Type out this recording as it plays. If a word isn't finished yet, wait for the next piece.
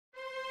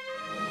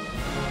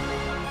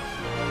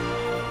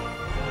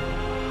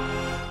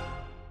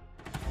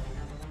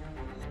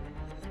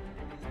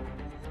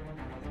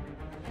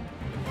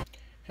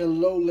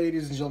Hello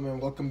ladies and gentlemen,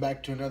 welcome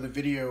back to another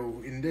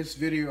video. In this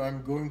video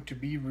I'm going to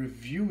be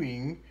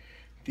reviewing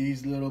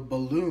these little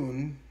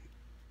balloon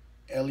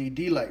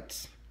LED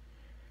lights.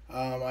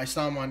 I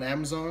saw them on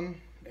Amazon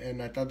and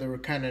I thought they were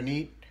kind of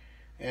neat,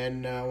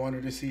 and I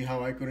wanted to see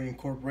how I could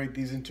incorporate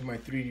these into my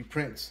 3D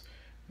prints.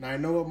 Now I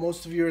know what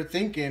most of you are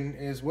thinking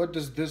is, what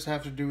does this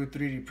have to do with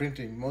 3D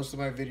printing? Most of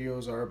my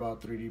videos are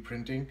about 3D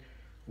printing.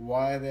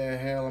 Why the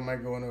hell am I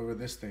going over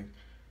this thing?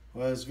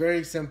 Well, it's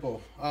very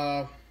simple.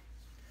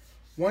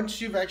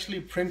 Once you've actually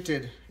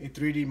printed a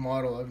 3D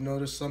model, I've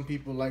noticed some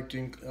people like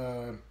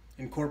to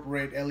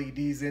incorporate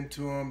LEDs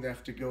into them. They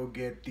have to go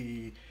get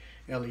the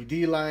LED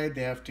light,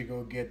 they have to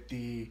go get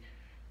the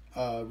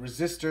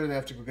resistor, they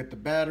have to go get the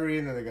battery,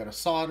 and then they got to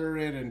solder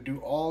it and do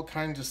all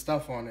kinds of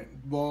stuff on it.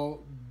 Well,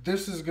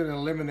 this is going to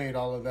eliminate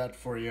all of that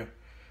for you.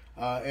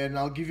 And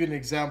I'll give you an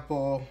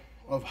example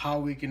of how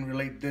we can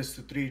relate this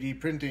to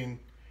 3D printing,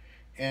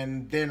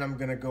 and then I'm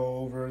going to go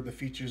over the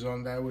features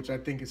on that, which I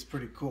think is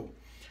pretty cool.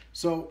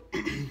 So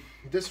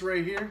this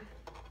right here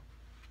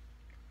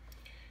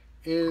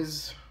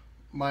is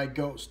my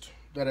ghost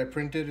that I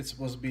printed. It's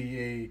supposed to be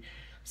a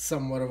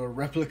somewhat of a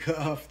replica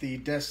of the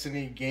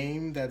Destiny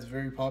game that's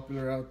very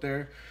popular out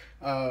there.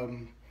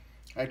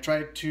 I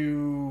tried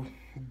to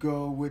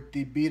go with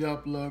the beat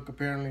up look.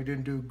 Apparently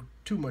didn't do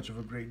too much of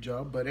a great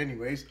job, but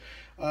anyways,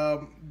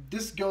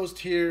 this ghost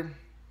here,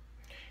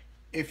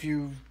 if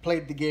you've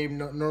played the game,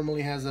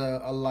 normally has a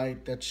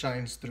light that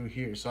shines through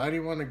here. So I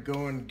didn't want to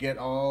go and get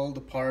all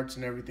the parts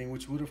and everything,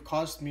 which would have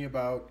cost me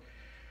about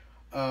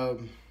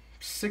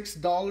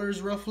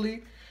 $6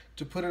 roughly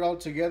to put it all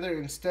together.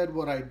 Instead,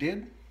 what I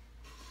did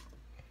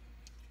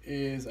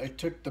is I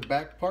took the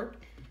back part,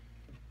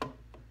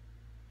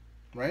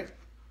 right?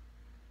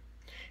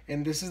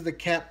 And this is the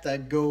cap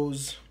that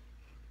goes,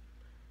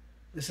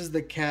 this is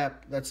the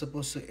cap that's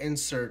supposed to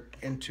insert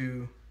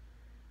into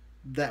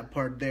that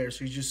part there,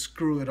 so you just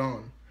screw it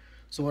on.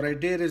 So what I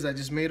did is I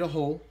just made a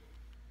hole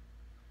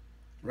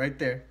right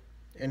there,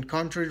 and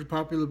contrary to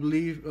popular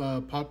belief,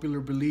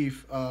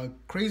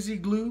 crazy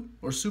glue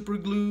or super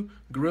glue,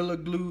 gorilla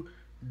glue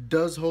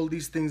does hold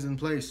these things in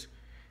place,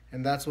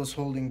 and that's what's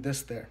holding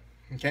this there.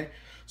 Okay,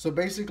 so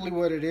basically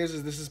what it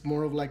is this is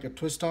more of like a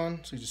twist on.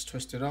 So you just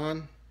twist it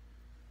on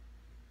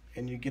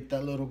and you get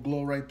that little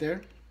glow right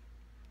there,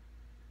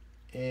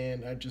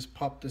 and I just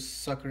pop this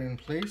sucker in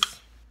place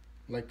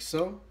like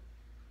so.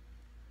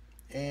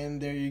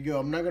 And there you go.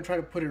 I'm not gonna try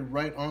to put it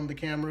right on the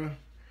camera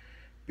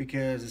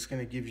because it's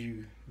gonna give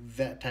you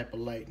that type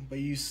of light, but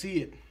you see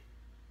it.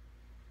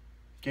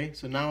 Okay,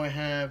 so now I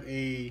have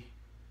a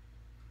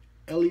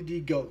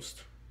LED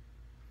ghost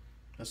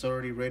that's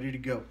already ready to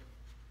go.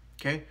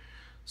 Okay,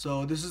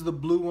 so this is the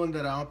blue one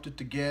that I opted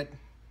to get,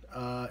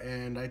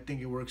 and I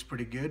think it works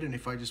pretty good. And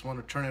if I just want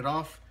to turn it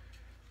off,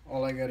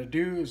 all I gotta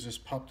do is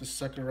just pop this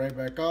sucker right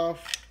back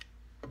off,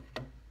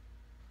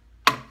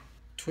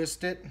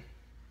 twist it,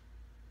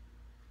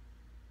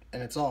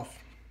 and it's off.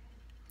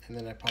 And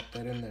then I pop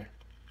that in there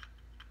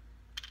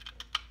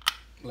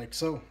like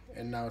so,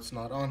 and now it's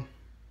not on,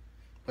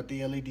 but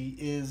the LED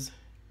is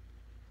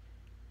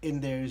in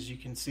there, as you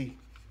can see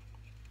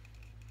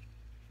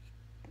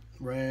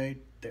right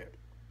there.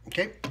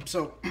 Okay,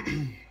 so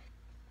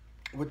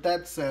with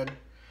that said,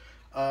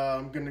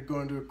 I'm gonna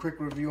go into a quick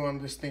review on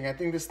this thing. I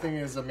think this thing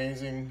is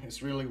amazing.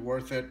 It's really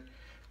worth it.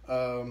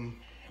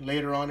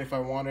 Later on, if I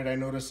wanted, I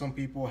noticed some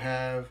people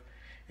have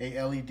a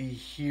LED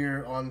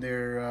here on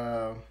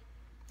their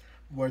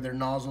where their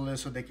nozzle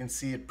is, so they can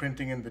see it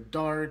printing in the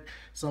dark.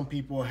 Some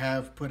people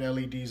have put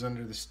LEDs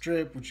under the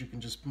strip, which you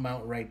can just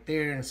mount right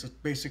there, and it's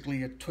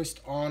basically a twist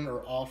on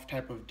or off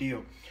type of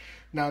deal.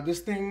 Now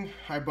this thing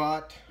I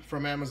bought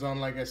from Amazon,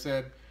 like I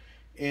said,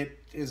 it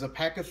is a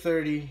pack of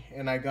 30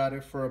 and I got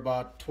it for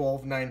about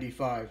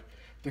 $12.95.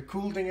 The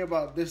cool thing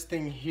about this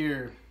thing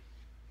here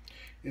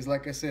is,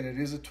 like I said, it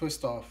is a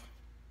twist off.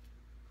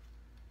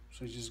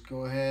 So just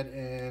go ahead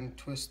and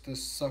twist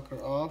this sucker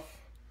off,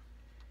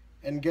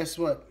 and guess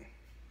what?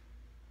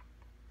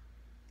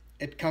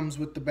 It comes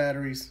with the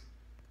batteries.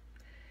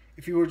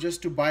 If you were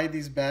just to buy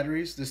these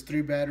batteries, there's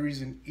 3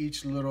 batteries in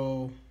each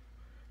little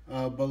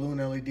balloon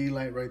LED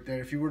light right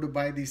there. If you were to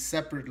buy these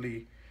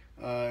separately,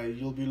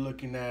 you'll be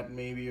looking at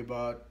maybe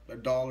about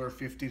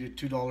 $1.50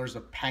 to $2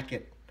 a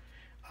packet,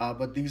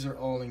 but these are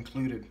all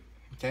included.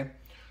 Okay,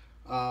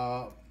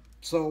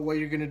 so what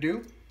you're gonna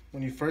do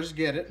when you first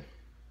get it,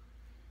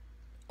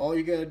 all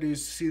you gotta do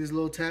is see this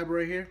little tab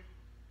right here.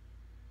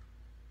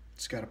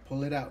 Just gotta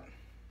pull it out,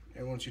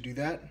 and once you do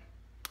that,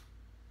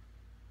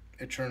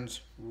 it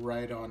turns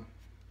right on,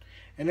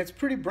 and it's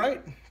pretty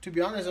bright, to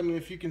be honest. I mean,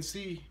 if you can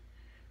see,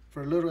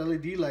 for a little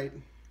LED light,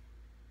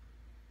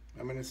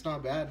 I mean, it's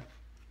not bad.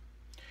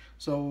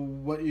 So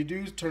what you do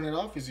is turn it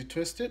off, is you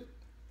twist it,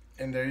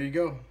 and there you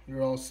go,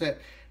 you're all set.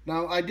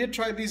 Now I did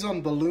try these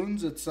on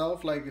balloons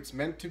itself, like it's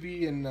meant to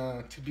be, and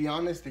to be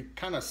honest, they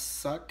kind of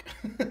suck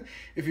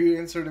if you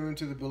insert them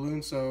into the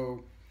balloon.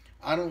 So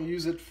I don't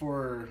use it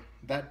for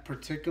that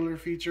particular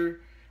feature.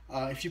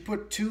 If you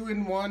put two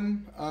in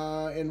one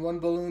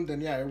balloon,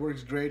 then yeah, it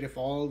works great. If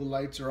all the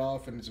lights are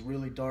off and it's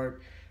really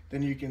dark,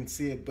 then you can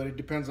see it, but it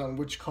depends on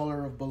which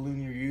color of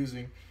balloon you're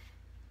using.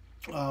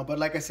 But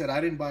like I said,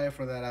 I didn't buy it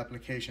for that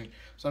application,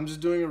 so I'm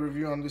just doing a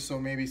review on this so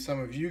maybe some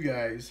of you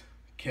guys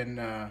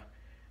can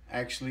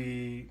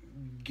actually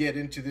get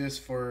into this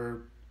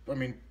for, I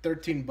mean,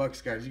 13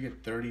 bucks, guys. You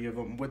get 30 of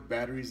them with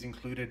batteries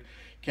included.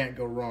 Can't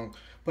go wrong.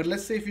 But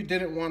let's say if you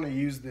didn't want to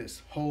use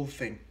this whole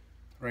thing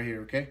right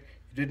here, okay?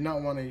 You did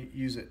not want to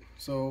use it.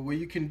 So what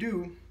you can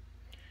do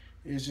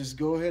is just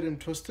go ahead and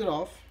twist it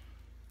off,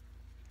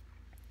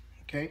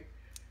 okay?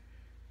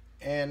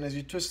 And as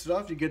you twist it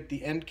off, you get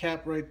the end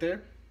cap right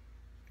there.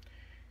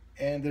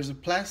 And there's a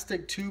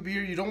plastic tube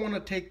here. You don't want to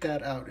take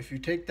that out. If you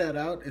take that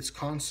out, it's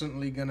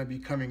constantly going to be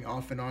coming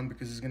off and on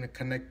because it's going to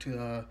connect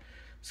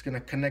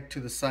to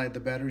the side. The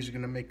batteries are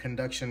going to make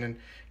conduction and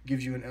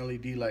give you an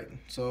LED light.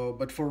 So,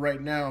 but for right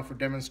now, for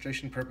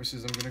demonstration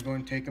purposes, I'm going to go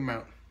and take them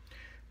out.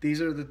 These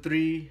are the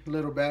 3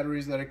 little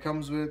batteries that it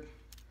comes with.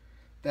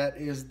 That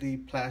is the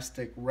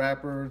plastic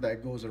wrapper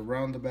that goes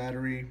around the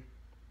battery.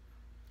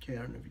 Okay,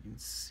 I don't know if you can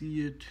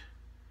see it.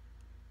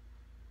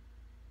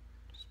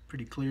 It's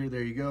pretty clear.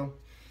 There you go.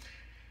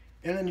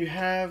 And then you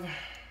have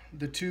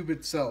the tube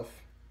itself.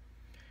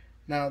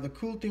 Now the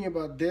cool thing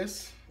about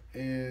this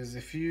is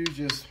if you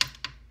just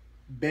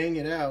bang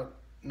it out,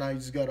 now you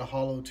just got a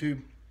hollow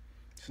tube.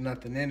 There's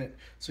nothing in it.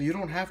 So you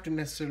don't have to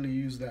necessarily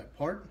use that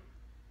part.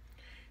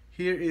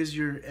 Here is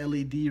your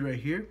LED right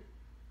here.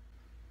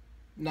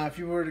 Now if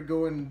you were to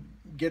go and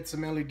get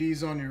some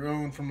LEDs on your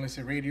own from, let's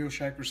say, Radio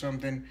Shack or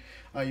something,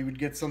 you would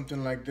get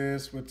something like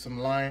this with some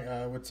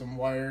with some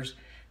wires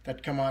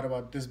that come out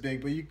about this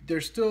big, but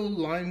there's still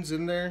lines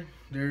in there.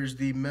 There's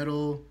the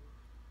metal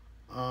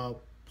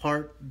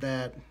part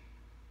that,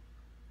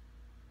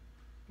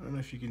 I don't know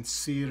if you can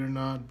see it or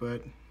not,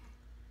 but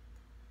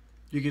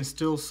you can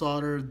still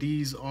solder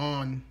these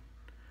on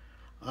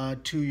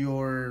to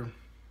your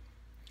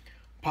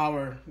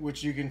power,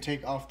 which you can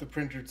take off the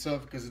printer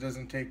itself because it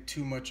doesn't take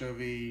too much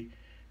of a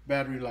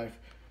battery life.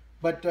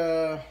 But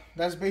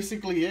that's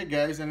basically it,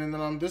 guys. And then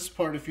on this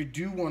part, if you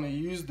do want to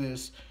use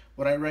this,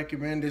 what I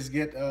recommend is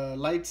get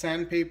light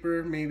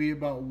sandpaper, maybe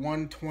about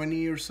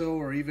 120 or so,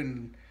 or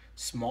even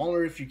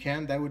smaller if you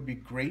can. That would be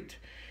great.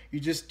 You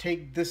just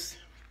take this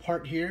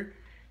part here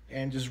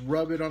and just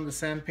rub it on the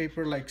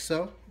sandpaper like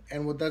so.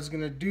 And what that's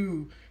going to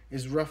do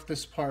is rough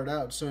this part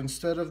out. So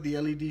instead of the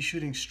LED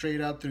shooting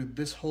straight out through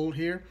this hole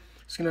here,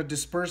 it's going to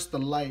disperse the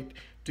light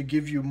to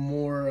give you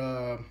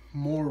more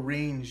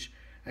range,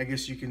 I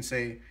guess you can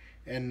say,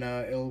 and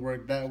it'll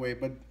work that way.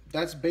 But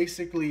that's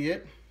basically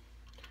it.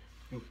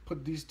 You'll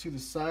put these to the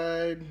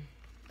side.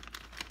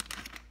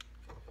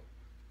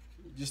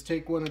 Just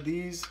take one of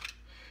these.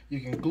 You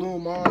can glue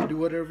them on, do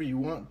whatever you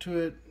want to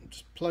it.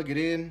 Just plug it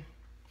in,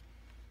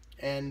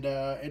 and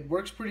it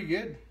works pretty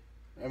good.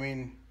 I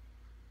mean,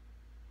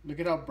 look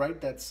at how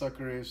bright that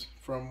sucker is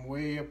from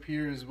way up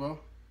here as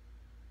well.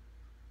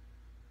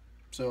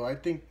 So I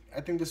think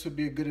this would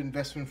be a good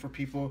investment for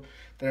people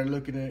that are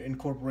looking to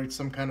incorporate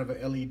some kind of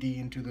a LED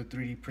into the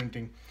 3D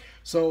printing.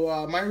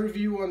 So my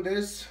review on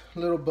this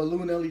little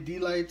balloon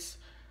LED lights,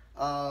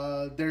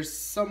 they're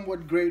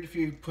somewhat great if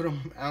you put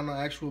them on an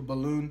actual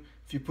balloon.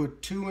 If you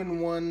put 2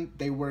 in one,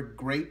 they work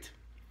great,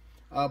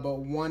 but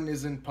one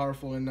isn't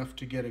powerful enough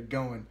to get it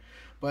going.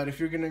 But if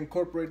you're going to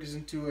incorporate this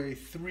into a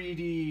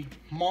 3D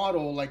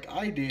model like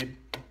I did,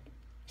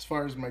 as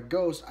far as my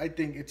ghost, I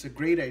think it's a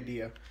great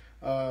idea.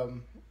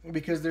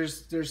 Because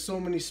there's so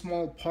many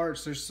small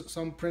parts. There's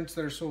some prints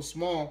that are so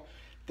small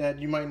that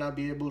you might not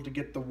be able to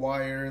get the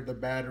wire, the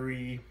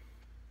battery,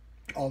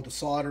 all the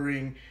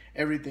soldering,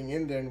 everything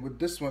in there. And with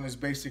this one, is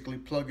basically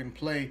plug and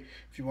play.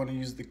 If you want to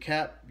use the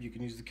cap, you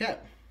can use the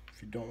cap.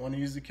 If you don't want to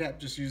use the cap,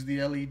 just use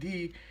the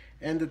LED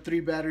and the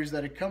 3 batteries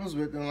that it comes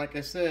with. And like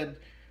I said,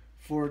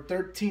 for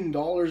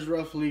 $13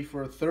 roughly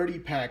for a 30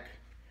 pack,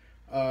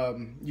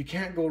 you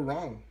can't go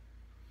wrong.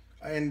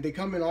 And they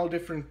come in all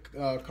different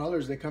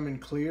colors. They come in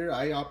clear.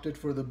 I opted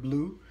for the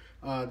blue.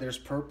 There's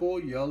purple,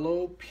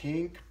 yellow,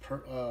 pink,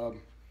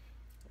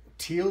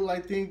 teal, I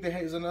think there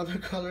is another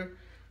color.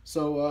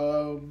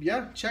 So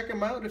yeah, check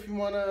them out if you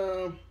want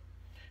to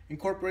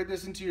incorporate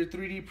this into your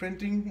 3D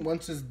printing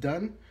once it's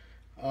done.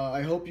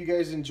 I hope you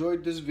guys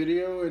enjoyed this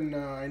video, and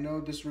I know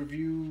this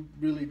review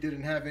really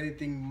didn't have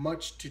anything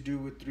much to do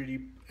with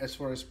 3D as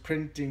far as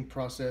printing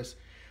process,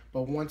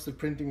 but once the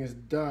printing is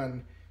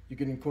done, you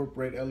can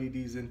incorporate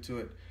LEDs into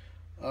it.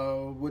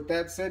 With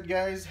that said,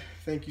 guys,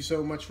 thank you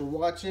so much for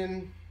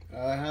watching.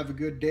 Have a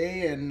good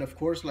day, and of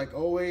course, like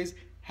always,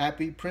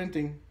 happy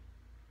printing.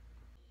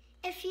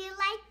 If you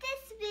like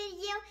this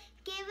video,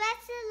 give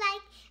us a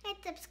like and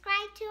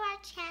subscribe to our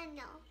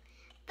channel.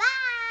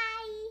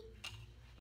 Bye!